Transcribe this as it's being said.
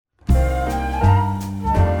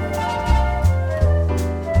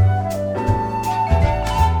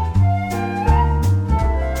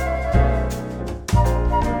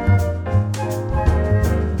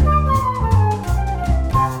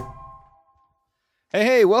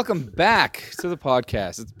Hey, welcome back to the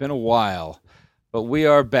podcast. It's been a while, but we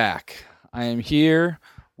are back. I am here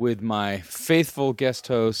with my faithful guest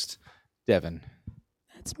host, Devin.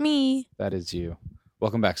 That's me. That is you.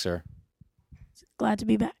 Welcome back, sir. Glad to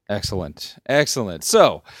be back. Excellent. Excellent.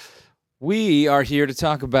 So, we are here to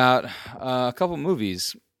talk about a couple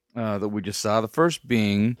movies that we just saw. The first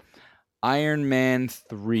being Iron Man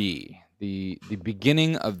 3, the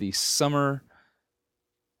beginning of the summer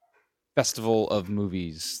festival of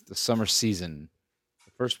movies, the summer season.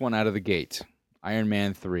 The first one out of the gate, Iron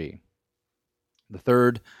Man 3. The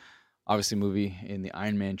third, obviously, movie in the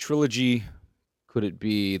Iron Man trilogy. Could it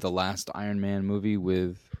be the last Iron Man movie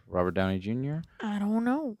with Robert Downey Jr.? I don't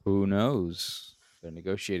know. Who knows? They're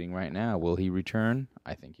negotiating right now. Will he return?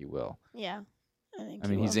 I think he will. Yeah, I think. I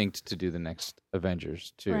mean, he's inked to do the next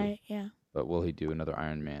Avengers too. Right. Yeah. But will he do another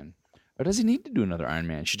Iron Man? Or does he need to do another Iron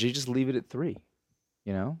Man? Should he just leave it at 3?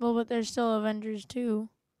 You know? Well, but there's still Avengers 2.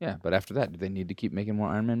 Yeah, but after that, do they need to keep making more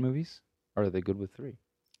Iron Man movies? Or are they good with 3?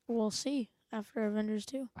 We'll see after Avengers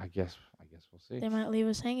 2. I guess we'll see. They might leave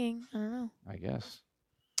us hanging. I don't know. I guess.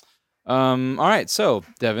 All right, so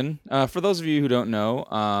Devin, for those of you who don't know,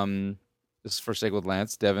 this is First Take with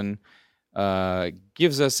Lance. Devin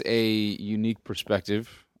gives us a unique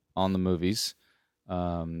perspective on the movies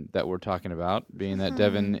that we're talking about, being that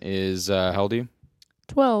Devin is, how old are you?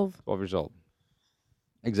 12. 12 years old.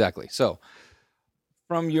 Exactly. So,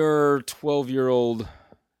 from your 12-year-old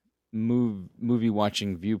movie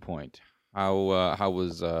watching viewpoint, how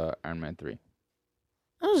was Iron Man 3?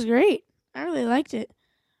 That was great. I really liked it.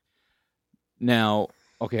 Now,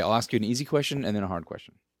 okay, I'll ask you an easy question and then a hard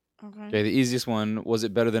question. Okay. Okay, the easiest one, was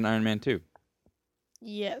it better than Iron Man 2? Of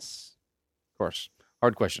Yes. course.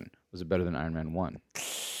 Hard question, was it better than Iron Man 1?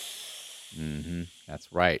 Mm-hmm.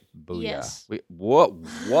 That's right. Booyah. Yes.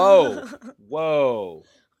 Whoa.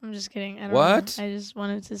 I'm just kidding. I don't What? know. I just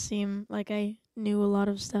wanted to seem like I knew a lot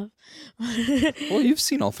of stuff. Well, you've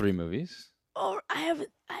seen all 3 movies. Oh, I haven't.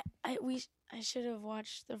 I should have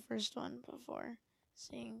watched the first one before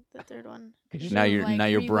seeing the third one. I Now should've, your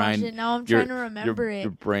rewatched brain it. Now I'm your- trying to remember it.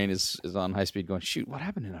 Your brain is on high speed going, shoot, what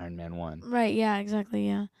happened in Iron Man 1? Right? Yeah. Exactly.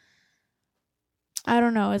 Yeah. I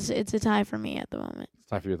don't know. It's a tie for me at the moment. It's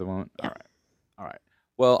time for you at the moment? Yeah. All right.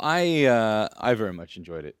 Well, I very much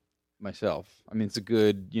enjoyed it myself. I mean, it's a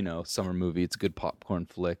good, summer movie. It's a good popcorn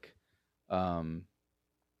flick. If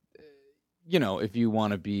you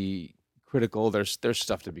want to be critical, there's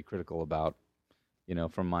stuff to be critical about,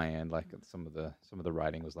 from my end. Like some of the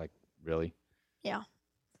writing was like, really? Yeah.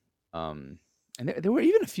 And there were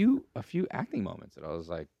even a few acting moments that I was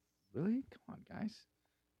like, really? Come on, guys.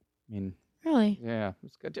 I mean, Really? yeah, it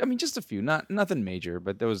was good. I mean, just a few, nothing major,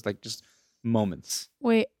 but there was like just moments.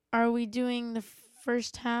 Wait. Are we doing the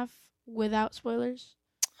first half without spoilers?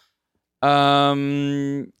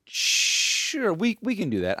 Sure, we can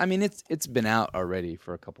do that. I mean, it's been out already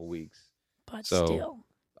for a couple weeks. But So, still,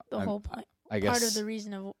 the I'm- whole point. I Part guess of the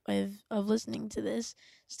reason of listening to this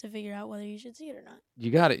is to figure out whether you should see it or not.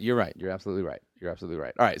 you got it. You're right. You're absolutely right.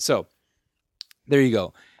 All right, so there you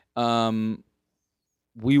go.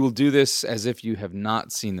 We will do this as if you have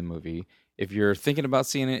not seen the movie. If you're thinking about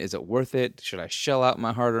seeing it, is it worth it? Should I shell out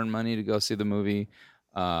my hard-earned money to go see the movie?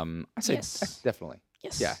 I say Yes. definitely.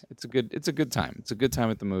 Yes. Yeah, it's a good time. It's a good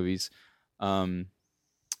time at the movies.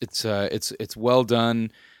 It's well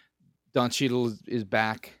done. Don Cheadle is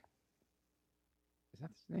back. Is that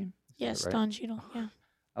his name? Is that Yes. right? Don Cheadle. Yeah.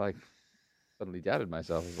 I suddenly doubted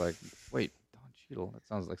myself. I was like, wait, Don Cheadle? That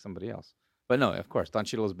sounds like somebody else. But no, of course, Don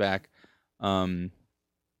Cheadle is back.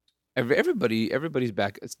 Everybody's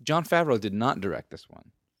back. Jon Favreau did not direct this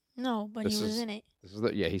one. No, but This he was is- in it.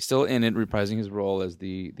 He's still in it, reprising his role as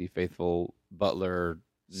the faithful butler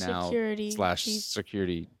now Security / chief.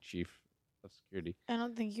 security chief of security. I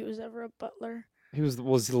don't think he was ever a butler. He was the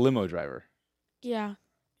limo driver. Yeah.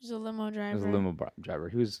 He was a limo He driver. was a limo driver.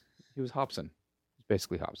 He was Hobson. He's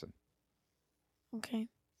basically Hobson. Okay.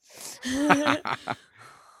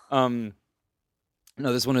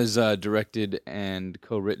 No, this one is directed and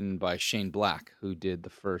co-written by Shane Black, who did the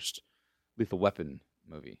first Lethal Weapon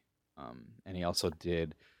movie, and he also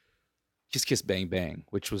did Kiss Kiss Bang Bang,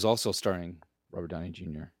 which was also starring Robert Downey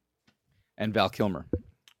Jr. and Val Kilmer.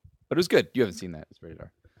 But it was good. You haven't seen that; it's rated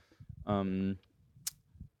R.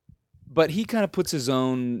 But he kind of puts his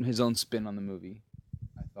own spin on the movie.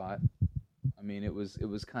 I thought. I mean, it was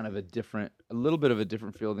kind of a little bit of a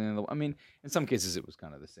different feel than the. I mean, in some cases it was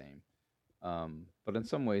kind of the same, but in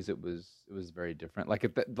some ways it was very different. Like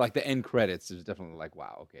the end credits, it was definitely like,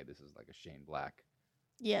 wow, okay, this is like a Shane Black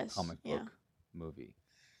Yes. comic Yeah. book movie,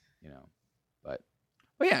 But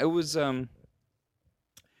yeah, it was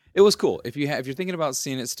It was cool. If you're thinking about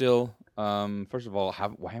seeing it still, first of all,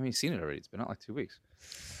 why haven't you seen it already? It's been out like 2 weeks.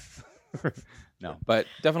 No, but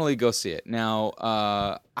definitely go see it. Now,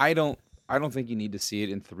 I don't think you need to see it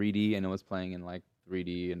in 3D. I know it's playing in like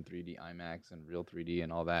 3D and 3D IMAX and real 3D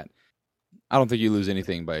and all that. I don't think you lose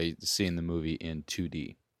anything by seeing the movie in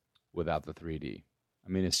 2D without the 3D. I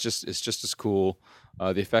mean, it's just as cool.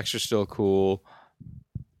 The effects are still cool.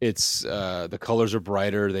 It's the colors are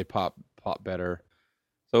brighter. They pop better.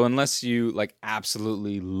 So unless you like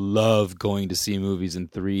absolutely love going to see movies in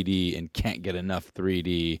 3D and can't get enough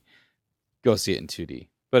 3D, go see it in 2D.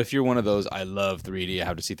 But if you're one of those, I love 3D, I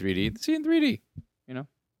have to see 3D, see it in 3D. You know,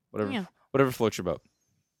 whatever floats your boat.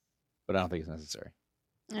 But I don't think it's necessary.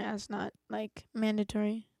 Yeah, it's not like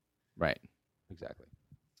mandatory. Right. Exactly.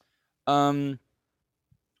 All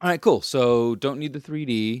right, cool. So don't need the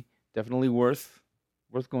 3D. Definitely worth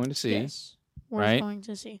going to see. Yes. Worth right? going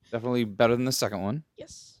to see. Definitely better than the second one.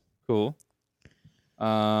 Yes. Cool. There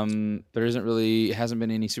hasn't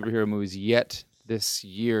been any superhero movies yet this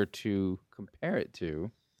year to compare it to.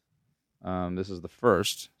 This is the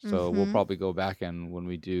first, so we'll probably go back, and when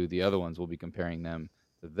we do the other ones, we'll be comparing them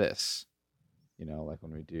to this. You know, like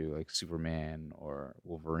when we do like Superman or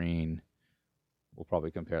Wolverine, we'll probably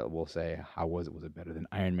compare it. We'll say, how was it? Was it better than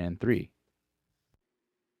Iron Man 3?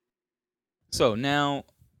 So now,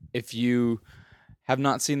 if you have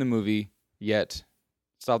not seen the movie yet,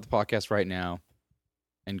 stop the podcast right now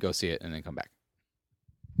and go see it and then come back.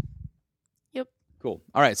 Yep. Cool.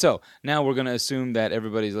 All right, so now we're going to assume that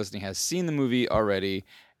everybody's listening has seen the movie already,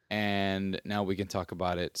 and now we can talk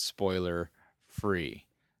about it spoiler-free.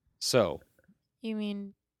 So... You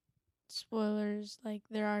mean spoilers? Like,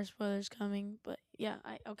 there are spoilers coming, but yeah,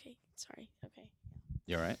 okay. Sorry. Okay.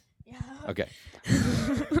 You all right? Yeah. Okay.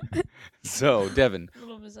 So, Devin, A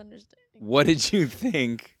little misunderstanding. what did you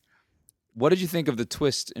think? What did you think of the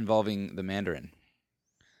twist involving the Mandarin?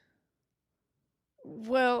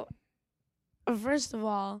 Well, first of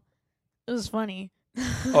all, it was funny.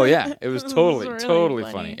 Oh yeah, it was totally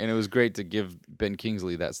really funny, and it was great to give Ben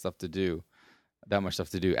Kingsley that much stuff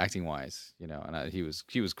to do acting wise, you know, and he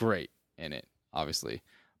was great in it, obviously.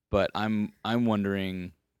 But I'm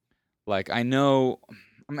wondering, like, I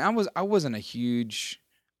wasn't a huge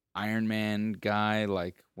Iron Man guy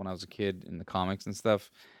like when I was a kid in the comics and stuff,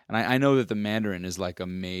 and I know that the Mandarin is like a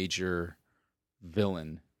major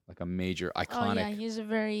villain, like a major iconic. Oh yeah, he's a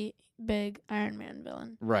very big Iron Man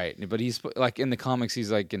villain. Right, but he's like in the comics,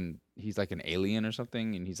 he's like an alien or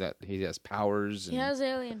something, and he has powers. He has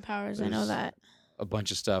alien powers. I know that. A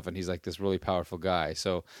bunch of stuff, and he's like this really powerful guy.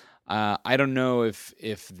 So I don't know if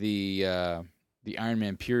the Iron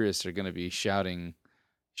Man purists are going to be shouting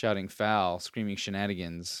foul, screaming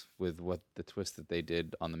shenanigans with what the twist that they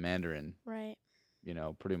did on the Mandarin. Right. You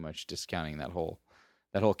know, pretty much discounting that whole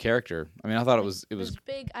character. I mean, I thought it was this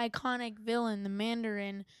big iconic villain, the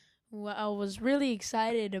Mandarin, who I was really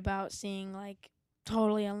excited about seeing, like,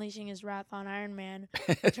 totally unleashing his wrath on Iron Man.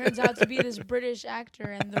 It turns out to be this British actor,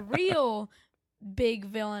 and the real big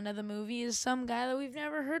villain of the movie is some guy that we've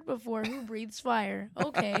never heard before who breathes fire.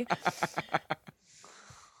 Okay.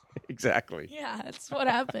 Exactly. Yeah, that's what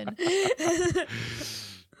happened.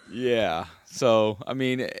 Yeah. So, I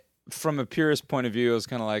mean, from a purist point of view, it was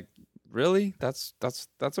kind of like, really? That's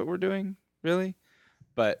what we're doing? Really?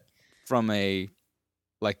 But from a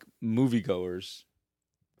like moviegoer's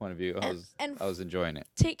point of view, I was enjoying it.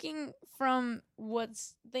 Taking from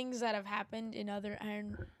things that have happened in other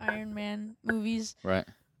Iron Man movies. Right.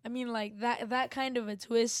 I mean, like that kind of a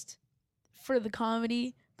twist for the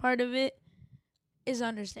comedy part of it is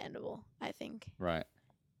understandable, I think. Right.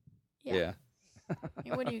 Yeah. I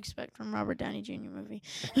mean, what do you expect from Robert Downey Jr. movie?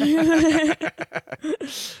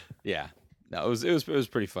 Yeah. No, it was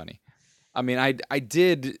pretty funny. I mean,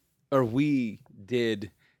 we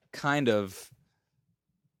did kind of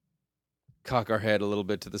cock our head a little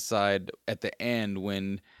bit to the side at the end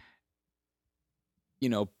when, you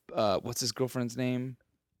know, what's his girlfriend's name?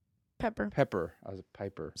 Pepper. I was a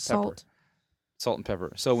Piper. Salt and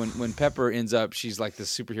Pepper. So when Pepper ends up, she's like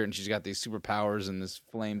this superhero, and she's got these superpowers and this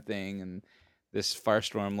flame thing and this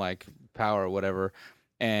firestorm like power or whatever.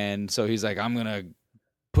 And so he's like, I'm gonna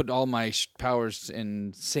put all my powers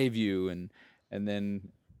and save you, and then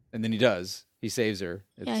he does. He saves her.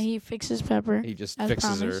 He fixes Pepper. He just as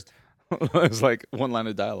fixes promised. her. It was like one line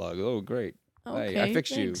of dialogue. Oh, great. Okay, hey, I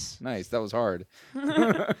fixed thanks. you. Nice. That was hard.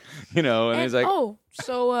 You know, and he's like,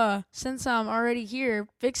 so since I'm already here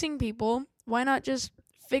fixing people, why not just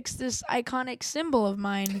fix this iconic symbol of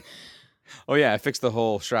mine? Oh yeah, I fixed the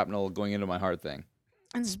whole shrapnel going into my heart thing.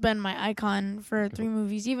 And it's been my icon for 3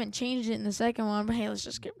 movies. Even changed it in the second one, but hey, let's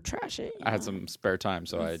just trash it. I had some spare time,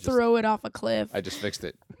 so I just throw it off a cliff. I just fixed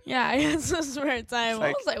it. Yeah, I had some spare time.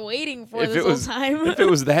 Like, what was I waiting for if this it was- whole time? If it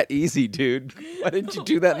was that easy, dude, why didn't you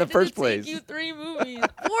do that in the first Why did place? it take you 3 movies,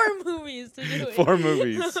 4 movies to do it. 4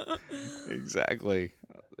 movies. Exactly.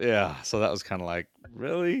 Yeah. So that was kind of like,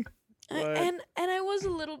 really? What? And I was a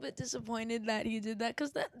little bit disappointed that he did that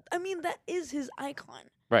because that is his icon.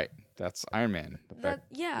 Right. That's Iron Man. The That fact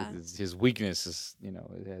yeah. his weakness is,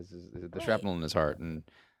 it has the Right. shrapnel in his heart, and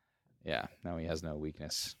yeah, now he has no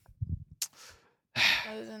weakness.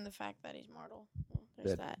 Other than the fact that he's mortal. Well,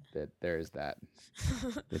 there's that. There is that.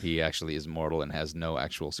 That he actually is mortal and has no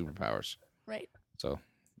actual superpowers. Right. So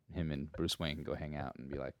him and Bruce Wayne can go hang out and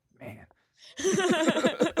be like, man.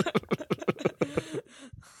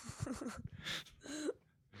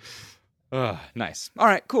 Nice. All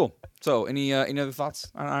right, cool. So any other thoughts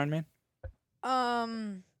on Iron Man?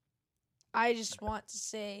 I just want to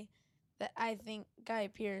say that I think Guy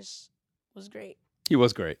Pearce was great. He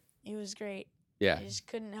was great. He was great. Yeah. I just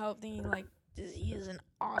couldn't help thinking like he is an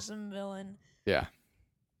awesome villain. Yeah.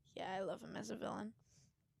 Yeah, I love him as a villain.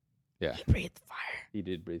 Yeah. He breathed fire. He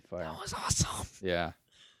did breathe fire. That was awesome. Yeah.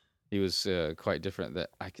 He was quite different. That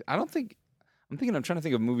I don't think I'm trying to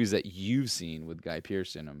think of movies that you've seen with Guy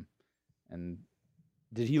Pearce in them. And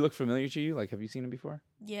did he look familiar to you? Like, have you seen him before?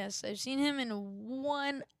 Yes, I've seen him in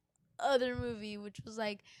one other movie, which was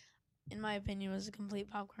like, in my opinion, was a complete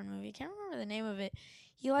popcorn movie. I can't remember the name of it.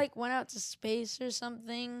 He like went out to space or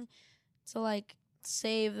something to like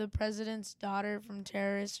save the president's daughter from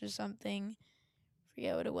terrorists or something.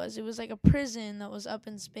 Forget what it was. It was like a prison that was up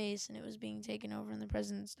in space and it was being taken over, and the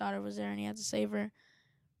president's daughter was there and he had to save her.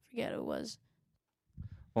 Forget what it was.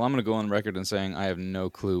 Well, I'm going to go on record and saying I have no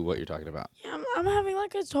clue what you're talking about. Yeah, I'm having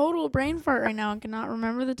like a total brain fart right now and cannot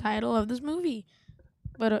remember the title of this movie.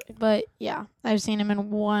 But yeah, I've seen him in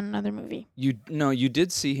one other movie. You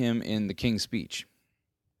did see him in The King's Speech.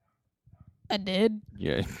 I did.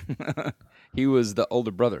 Yeah. He was the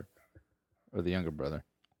older brother or the younger brother.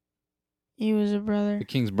 He was a brother. The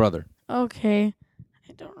King's brother. Okay.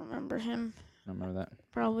 I don't remember him. I remember that.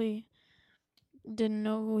 Probably didn't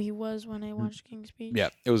know who he was when I watched King's Speech. Yeah,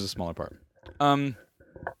 it was a smaller part.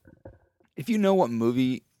 If you know what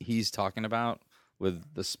movie he's talking about with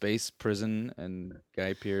the space prison and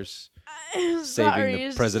Guy Pearce I'm saving sorry, the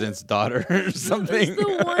it's president's daughter or something. It's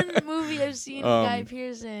the one movie I've seen Guy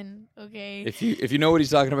Pearce in. Okay. If you know what he's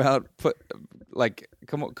talking about,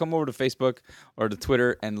 come over to Facebook or to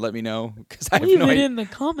Twitter and let me know, because I have Leave no it idea. in the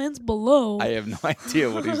comments below. I have no idea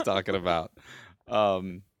what he's talking about.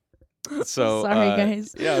 So Sorry,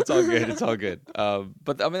 guys. Yeah, it's all good. It's all good.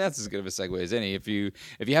 But I mean, that's as good of a segue as any. If you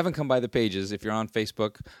haven't come by the pages, if you're on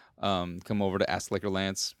Facebook, come over to Ask Laker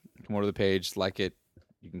Lance. Come over to the page, like it.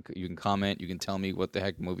 You can comment. You can tell me what the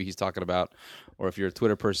heck movie he's talking about, or if you're a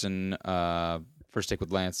Twitter person, First Take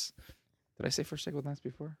with Lance. Did I say First Take with Lance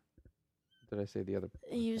before? Did I say the other?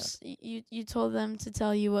 You told them to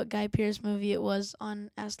tell you what Guy Pearce movie it was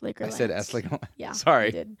on Ask Laker Lance. I said Ask Laker Lance. Yeah. Sorry,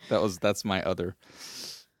 you did. that's my other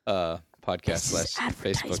podcast This is / Facebook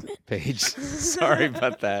advertisement. page. Sorry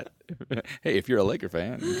about that. Hey, if you're a Laker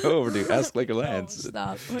fan, go over to Ask Laker Lance. Oh,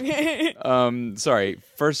 stop. Okay. Sorry.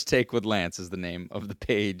 First Take with Lance is the name of the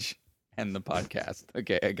page and the podcast.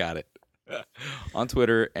 Okay, I got it. On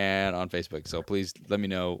Twitter and on Facebook. So please let me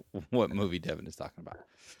know what movie Devin is talking about.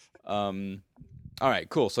 All right,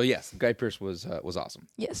 cool. So yes, Guy Pearce was awesome.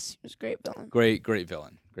 Yes, he was a great villain. Great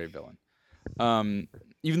villain. Great villain.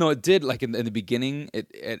 Even though it did, like in the beginning,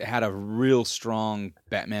 it had a real strong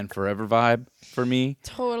Batman Forever vibe for me.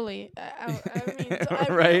 Totally. I mean, I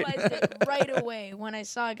Right? realized it right away when I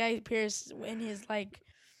saw Guy Pearce in his like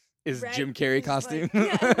Is red- Jim Carrey his, costume? Like,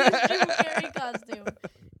 yeah, his Jim Carrey costume.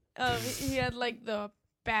 He had like the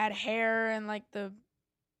bad hair and like the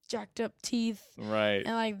jacked up teeth Right.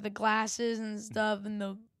 and like the glasses and stuff and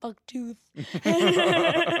the buck tooth.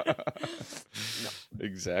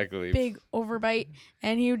 Exactly. Big overbite,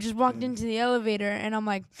 and he just walked into the elevator, and I'm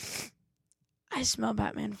like, I smell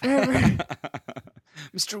Batman Forever.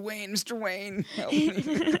 Mr. Wayne, help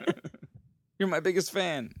me. You're my biggest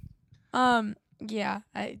fan. Yeah,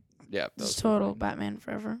 I Yeah. just total Batman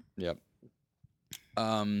Forever. Yep.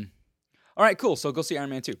 All right, cool. So go see Iron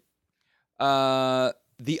Man 2.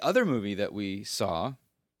 The other movie that we saw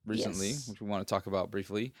recently, Yes. which we want to talk about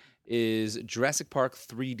briefly, is Jurassic Park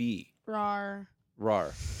 3D. Rawr.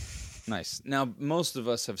 Nice. Now, most of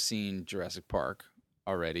us have seen Jurassic Park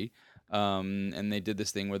already, and they did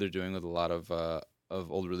this thing where they're doing with a lot of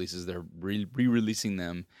old releases. They're re-releasing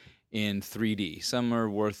them in 3D. Some are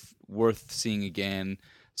worth seeing again.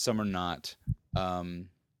 Some are not.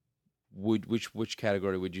 which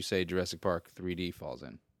category would you say Jurassic Park 3D falls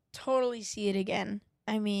in? Totally see it again.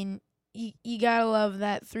 I mean, you gotta love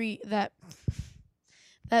that 3D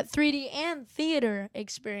and theater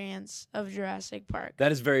experience of Jurassic Park.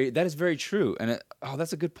 That is very true. And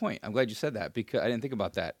that's a good point. I'm glad you said that, because I didn't think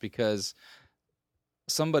about that, because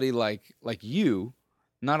somebody like you,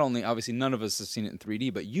 not only obviously none of us have seen it in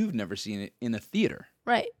 3D, but you've never seen it in a theater.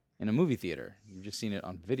 Right. In a movie theater. You've just seen it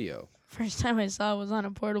on video. First time I saw it was on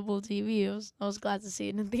a portable TV. I was glad to see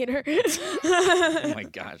it in theater. Oh my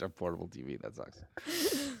gosh, a portable TV. That sucks.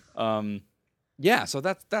 Yeah, so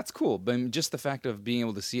that's cool. But I mean, just the fact of being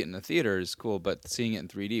able to see it in the theater is cool, but seeing it in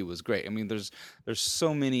 3D was great. I mean, there's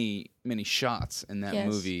so many shots in that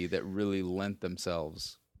movie that really lent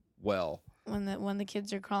themselves well. When the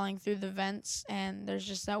kids are crawling through the vents, and there's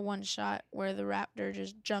just that one shot where the raptor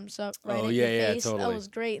just jumps up right at your face. Totally. That was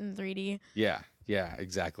great in 3D. Yeah,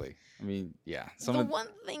 exactly. I mean, yeah. One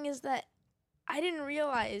thing is that I didn't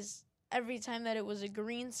realize every time that it was a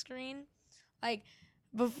green screen. Like,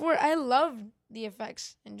 before, I loved the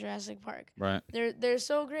effects in Jurassic Park. Right. They're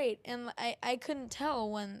so great, and I couldn't tell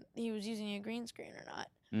when he was using a green screen or not.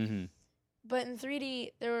 Mm-hmm. But in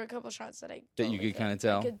 3D, there were a couple shots that you could kind of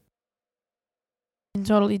tell. I can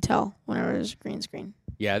totally tell whenever there's a green screen.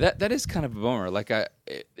 Yeah, that is kind of a bummer. Like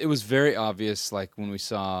it was very obvious, like when we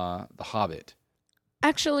saw The Hobbit.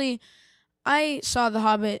 Actually, I saw The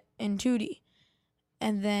Hobbit in 2D,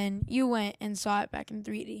 and then you went and saw it back in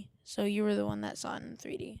 3D. So you were the one that saw it in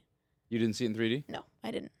 3D. You didn't see it in 3D? No,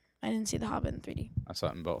 I didn't. I didn't see The Hobbit in 3D. I saw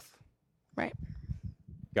it in both. Right.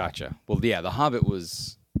 Gotcha. Well, yeah, The Hobbit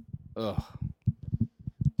was,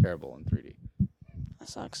 terrible in 3D. That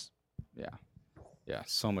sucks. Yeah,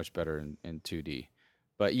 so much better in 2D.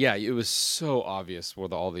 But yeah, it was so obvious where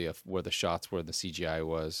the shots, where the CGI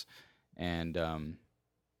was, and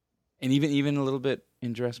even a little bit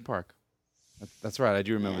in Jurassic Park. That's right. I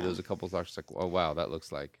do remember there was a couple of shots like, oh wow, that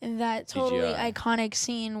looks like. And that totally CGI. iconic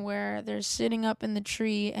scene where they're sitting up in the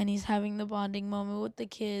tree and he's having the bonding moment with the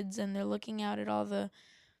kids, and they're looking out at all the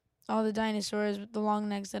dinosaurs with the long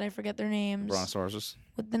necks that I forget their names. Brontosaurus.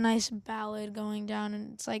 With the nice ballad going down,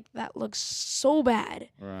 and it's like, that looks so bad.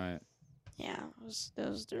 Right. Yeah, that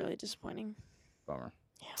was really disappointing. Bummer.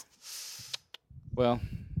 Yeah. Well,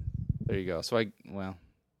 there you go. So I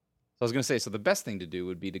was going to say, so the best thing to do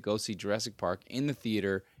would be to go see Jurassic Park in the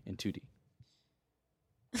theater in 2D.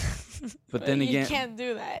 But then again, you can't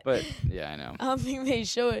do that. But yeah, I know. I don't think they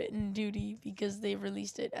show it in 2D because they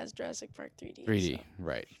released it as Jurassic Park 3D. 3D, so.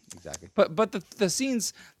 right? Exactly. But the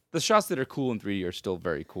scenes, the shots that are cool in 3D are still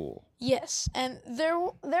very cool. Yes, and there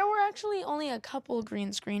were actually only a couple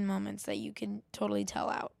green screen moments that you can totally tell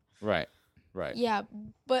out. Right. Yeah,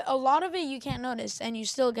 but a lot of it you can't notice, and you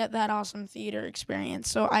still get that awesome theater experience.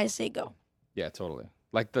 So I say go. Yeah, totally.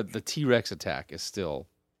 Like the T-Rex attack is still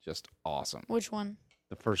just awesome. Which one?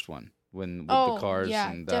 The first one, with the cars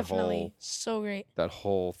and that definitely. whole So great. That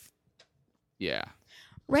whole yeah.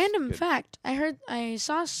 Random fact, I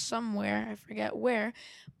saw somewhere, I forget where,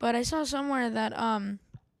 but I saw somewhere that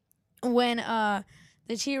when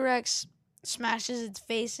the T-Rex smashes its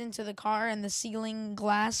face into the car and the ceiling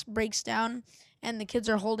glass breaks down and the kids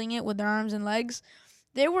are holding it with their arms and legs,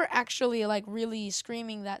 they were actually like really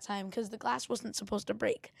screaming that time because the glass wasn't supposed to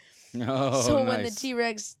break. Oh, so nice. when the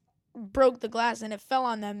T-Rex broke the glass and it fell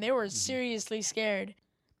on them, they were seriously scared.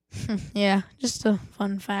 Yeah, just a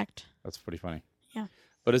fun fact. That's pretty funny. Yeah.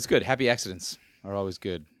 But it's good. Happy accidents are always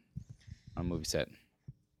good on a movie set.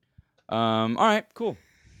 All right, cool.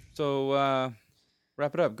 So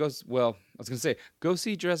wrap it up. I was going to say, go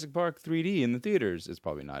see Jurassic Park 3D in the theaters. It's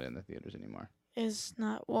probably not in the theaters anymore. It's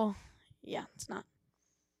not, well, yeah, it's not.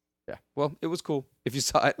 Yeah. Well, it was cool if you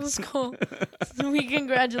saw it. It was cool. We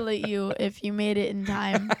congratulate you if you made it in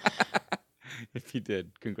time. If you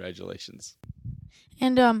did, congratulations.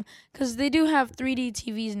 And because they do have 3D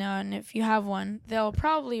TVs now, and if you have one, they'll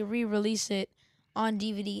probably re-release it on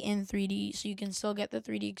DVD in 3D, so you can still get the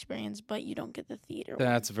 3D experience, but you don't get the theater.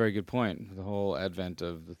 That's a very good point. The whole advent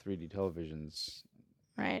of the 3D televisions.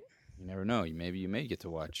 Right. You never know. Maybe you may get to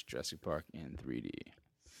watch Jurassic Park in 3D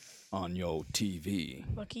on your TV.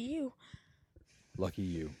 Lucky you. Lucky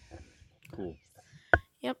you. Cool.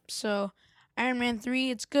 Yep, so Iron Man 3,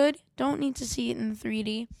 it's good. Don't need to see it in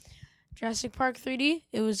 3D. Jurassic Park 3D,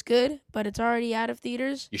 it was good, but it's already out of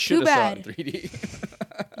theaters. You should Too have bad. saw it in 3D.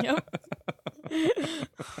 Yep.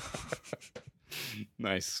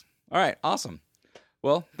 Nice. All right, awesome.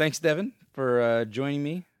 Well, thanks, Devin, for joining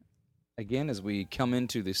me again as we come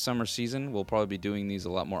into the summer season. We'll probably be doing these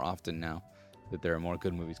a lot more often now that there are more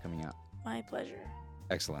good movies coming out. My pleasure.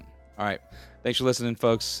 Excellent. All right. Thanks for listening,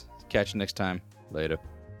 folks. Catch you next time. Later.